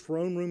very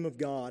throne room of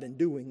God and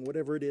doing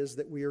whatever it is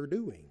that we are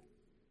doing.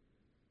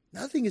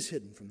 Nothing is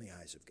hidden from the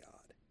eyes of God.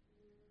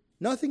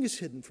 Nothing is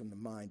hidden from the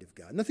mind of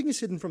God. Nothing is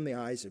hidden from the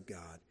eyes of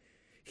God.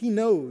 He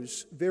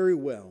knows very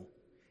well,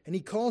 and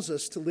He calls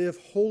us to live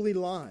holy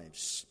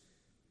lives.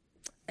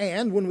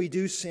 And when we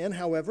do sin,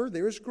 however,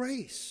 there is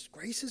grace.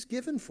 Grace is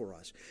given for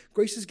us.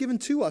 Grace is given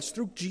to us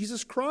through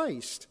Jesus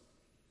Christ.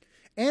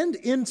 And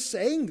in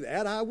saying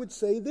that, I would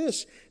say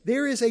this: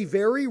 there is a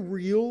very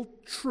real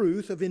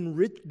truth of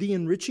the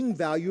enriching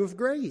value of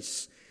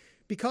grace.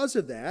 Because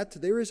of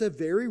that, there is a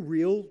very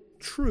real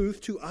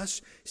truth to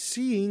us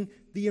seeing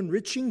the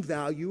enriching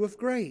value of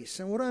grace.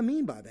 And what do I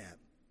mean by that?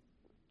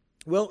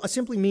 Well, I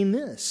simply mean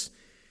this.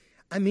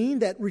 I mean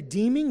that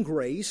redeeming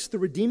grace, the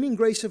redeeming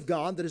grace of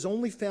God that is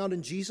only found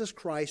in Jesus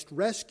Christ,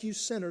 rescues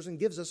sinners and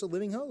gives us a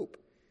living hope,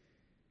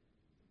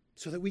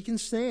 so that we can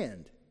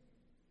stand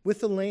with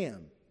the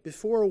Lamb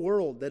before a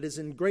world that is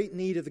in great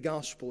need of the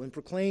gospel and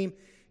proclaim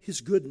His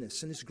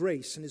goodness and His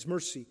grace and His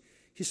mercy,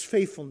 His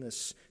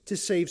faithfulness to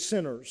save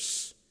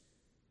sinners.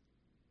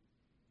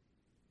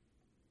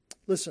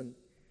 Listen,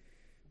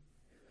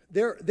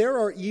 there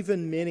are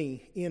even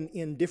many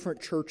in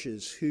different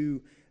churches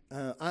who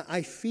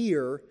I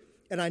fear,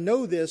 and I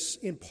know this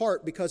in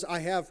part because I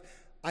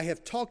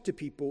have talked to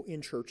people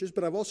in churches,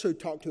 but I've also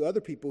talked to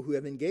other people who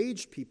have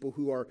engaged people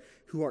who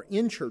are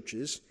in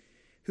churches,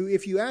 who,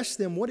 if you ask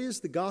them what is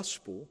the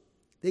gospel,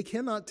 they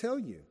cannot tell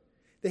you.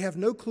 They have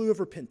no clue of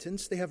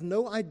repentance. They have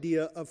no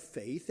idea of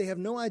faith. They have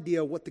no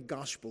idea what the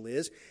gospel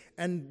is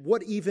and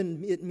what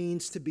even it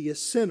means to be a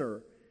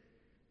sinner,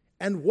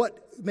 and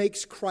what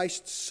makes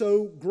Christ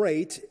so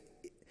great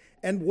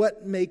and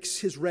what makes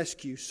His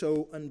rescue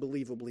so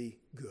unbelievably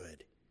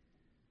good.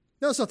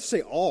 Now, it's not to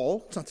say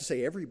all. It's not to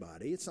say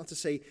everybody. It's not to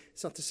say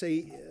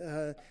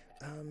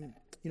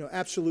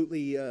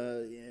absolutely,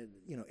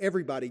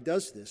 everybody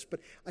does this. But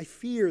I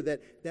fear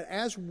that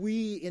as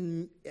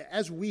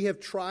we have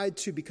tried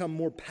to become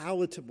more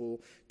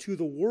palatable to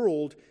the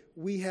world,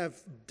 we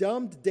have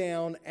dumbed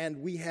down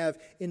and we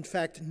have, in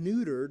fact,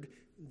 neutered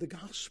the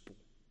gospel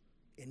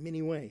in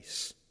many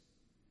ways.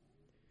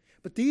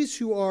 But these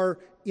who are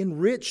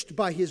enriched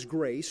by His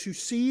grace, who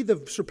see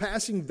the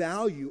surpassing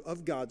value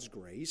of God's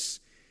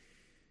grace,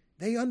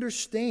 they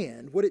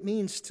understand what it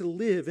means to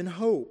live in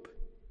hope,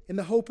 in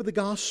the hope of the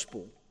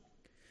gospel.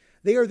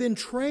 They are then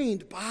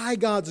trained by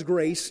God's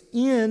grace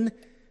in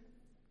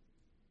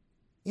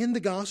the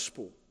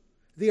gospel.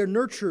 They are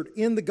nurtured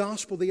in the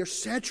gospel. They are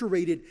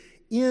saturated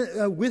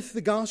with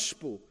the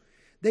gospel.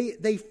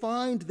 They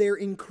find their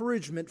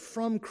encouragement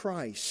from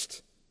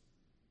Christ.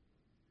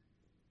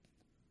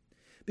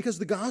 Because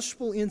the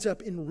gospel ends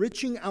up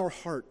enriching our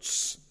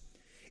hearts.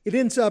 It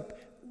ends up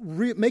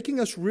making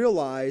us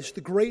realize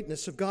the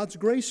greatness of God's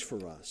grace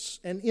for us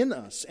and in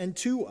us and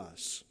to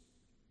us.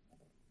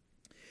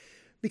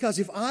 Because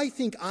if I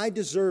think I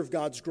deserve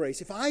God's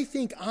grace, if I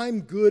think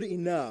I'm good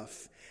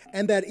enough,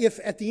 and that if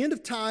at the end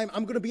of time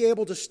I'm going to be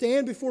able to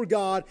stand before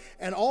God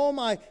and all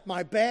my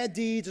bad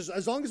deeds,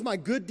 as long as my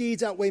good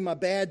deeds outweigh my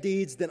bad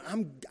deeds, then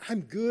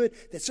I'm good,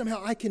 that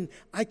somehow I can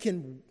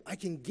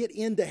get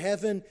into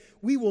heaven,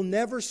 we will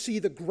never see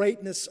the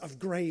greatness of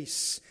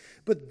grace.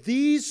 But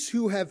these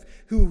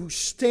who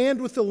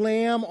stand with the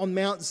Lamb on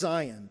Mount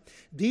Zion,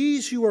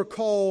 these who are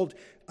called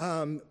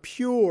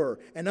pure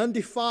and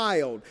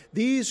undefiled,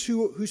 these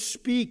who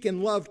speak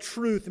and love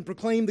truth and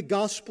proclaim the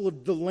gospel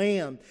of the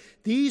Lamb,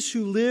 these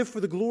who live for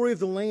the glory of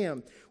the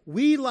Lamb,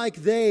 we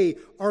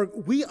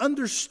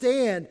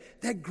understand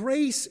that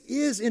grace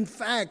is in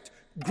fact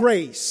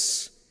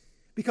grace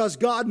because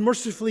God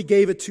mercifully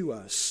gave it to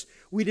us.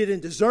 We didn't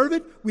deserve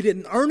it, we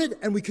didn't earn it,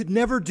 and we could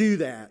never do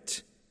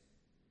that.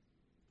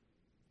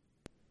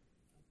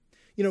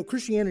 You know,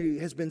 Christianity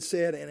has been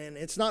said, and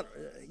it's not,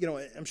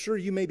 I'm sure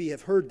you maybe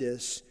have heard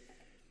this.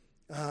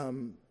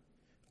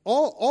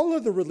 All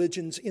of the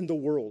religions in the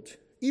world,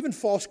 even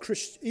false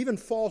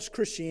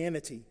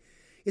Christianity,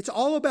 it's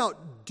all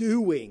about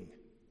doing,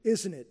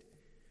 isn't it?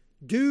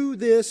 Do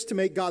this to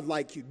make God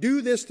like you.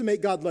 Do this to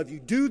make God love you.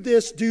 Do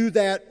this, do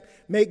that,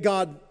 make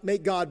God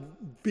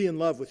be in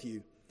love with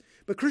you.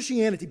 But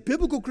Christianity,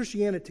 biblical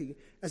Christianity,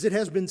 as it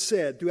has been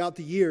said throughout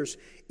the years,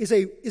 is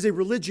a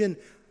religion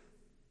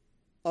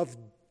of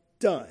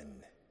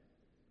done.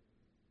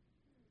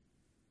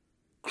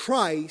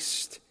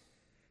 Christ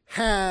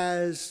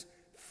has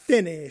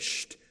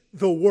finished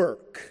the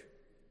work.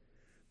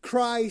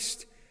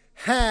 Christ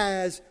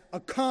has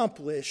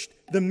accomplished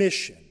the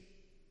mission.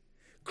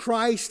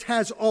 Christ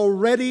has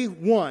already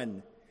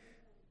won.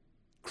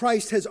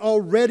 Christ has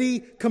already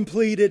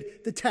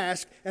completed the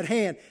task at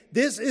hand.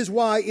 This is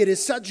why it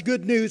is such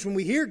good news when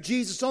we hear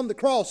Jesus on the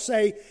cross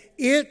say,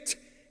 "It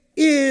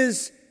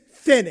is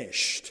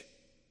finished."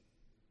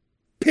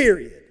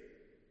 Period.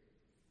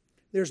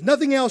 There's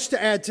nothing else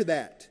to add to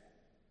that.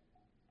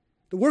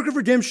 The work of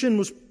redemption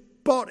was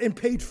bought and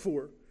paid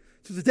for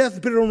through the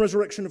death, burial, and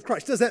resurrection of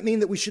Christ. Does that mean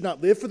that we should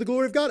not live for the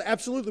glory of God?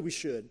 Absolutely we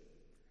should.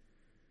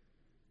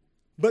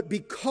 But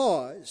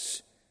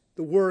because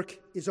the work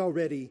is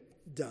already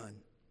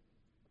done,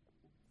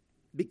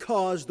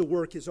 because the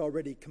work is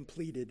already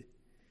completed,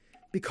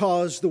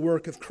 because the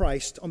work of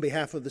Christ on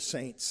behalf of the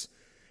saints,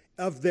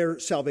 of their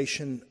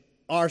salvation,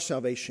 our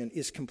salvation,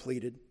 is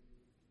completed.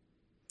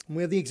 And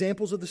we have the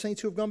examples of the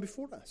saints who have gone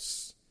before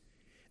us.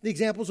 The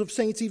examples of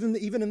saints even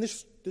in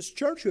this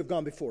church who have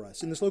gone before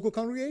us, in this local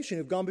congregation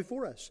who have gone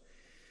before us.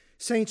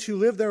 Saints who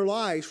lived their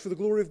lives for the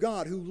glory of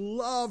God, who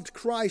loved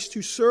Christ,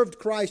 who served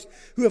Christ,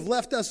 who have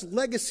left us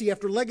legacy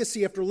after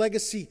legacy after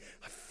legacy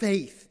of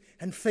faith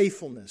and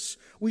faithfulness.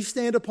 We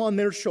stand upon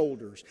their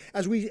shoulders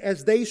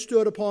as they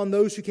stood upon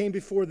those who came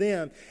before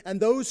them. And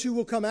those who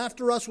will come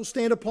after us will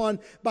stand upon,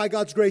 by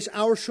God's grace,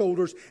 our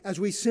shoulders as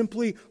we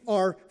simply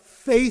are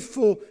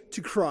faithful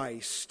to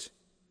Christ.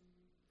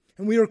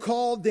 And we are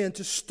called then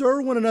to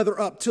stir one another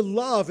up to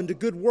love and to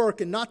good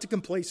work and not to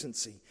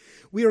complacency.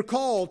 We are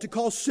called to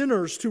call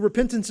sinners to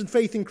repentance and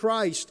faith in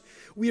Christ.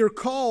 We are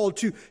called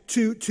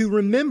to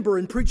remember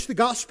and preach the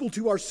gospel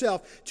to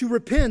ourselves, to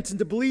repent and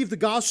to believe the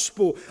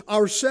gospel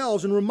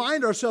ourselves and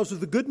remind ourselves of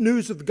the good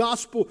news of the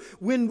gospel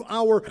when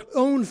our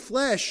own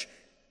flesh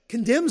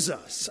condemns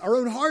us, our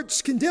own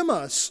hearts condemn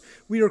us.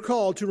 We are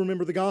called to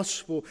remember the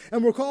gospel,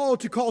 and we're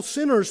called to call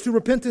sinners to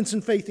repentance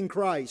and faith in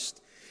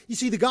Christ. You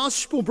see, the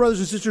gospel, brothers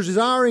and sisters, is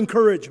our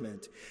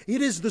encouragement.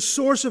 It is the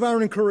source of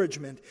our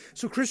encouragement.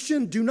 So,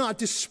 Christian, do not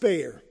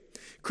despair.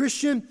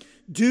 Christian,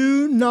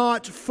 do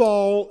not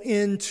fall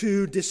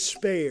into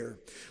despair.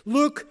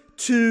 Look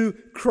to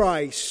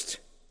Christ.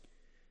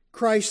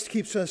 Christ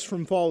keeps us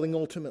from falling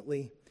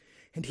ultimately,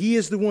 and He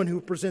is the one who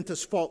presents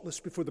us faultless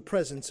before the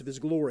presence of His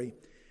glory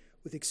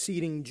with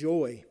exceeding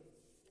joy.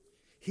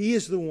 He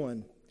is the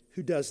one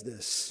who does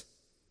this.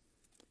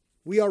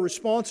 We are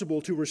responsible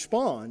to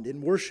respond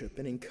in worship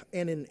and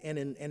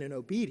in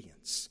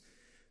obedience.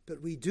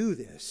 But we do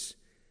this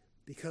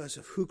because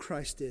of who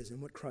Christ is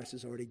and what Christ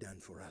has already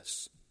done for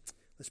us.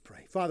 Let's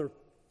pray. Father,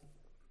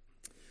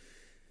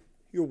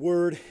 Your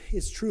Word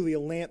is truly a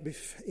lamp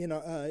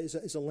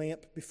is a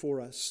lamp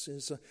before us,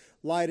 is a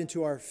light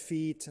into our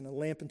feet and a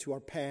lamp into our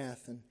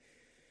path. And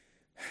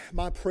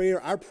our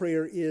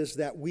prayer is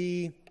that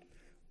we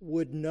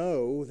would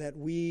know that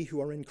we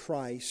who are in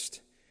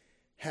Christ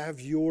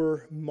have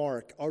Your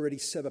mark already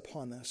set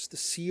upon us. The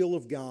seal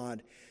of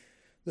God,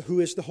 who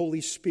is the Holy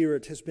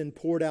Spirit, has been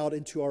poured out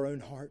into our own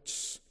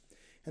hearts.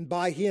 And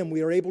by Him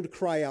we are able to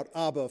cry out,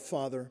 Abba,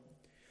 Father.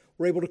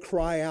 We're able to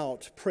cry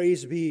out,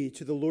 praise be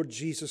to the Lord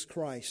Jesus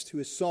Christ, who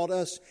has sought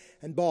us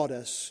and bought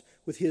us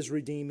with His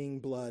redeeming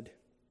blood.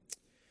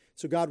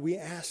 So God, we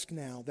ask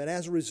now that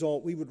as a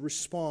result we would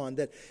respond,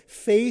 that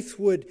faith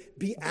would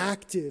be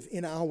active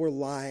in our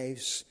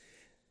lives,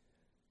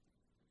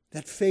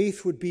 that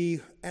faith would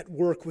be at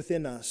work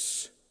within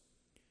us,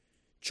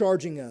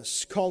 charging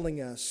us,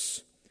 calling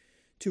us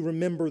to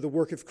remember the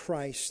work of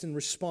Christ and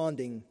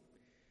responding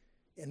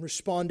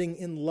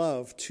in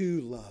love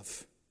to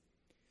love.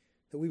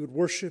 That we would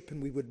worship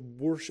and we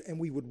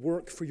would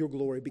work for Your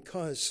glory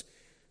because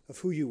of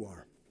who You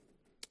are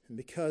and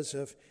because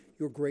of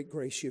Your great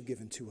grace You have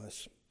given to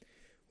us.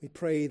 We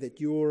pray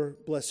that Your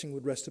blessing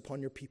would rest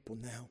upon Your people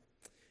now.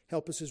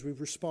 Help us as we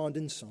respond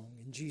in song.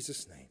 In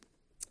Jesus' name.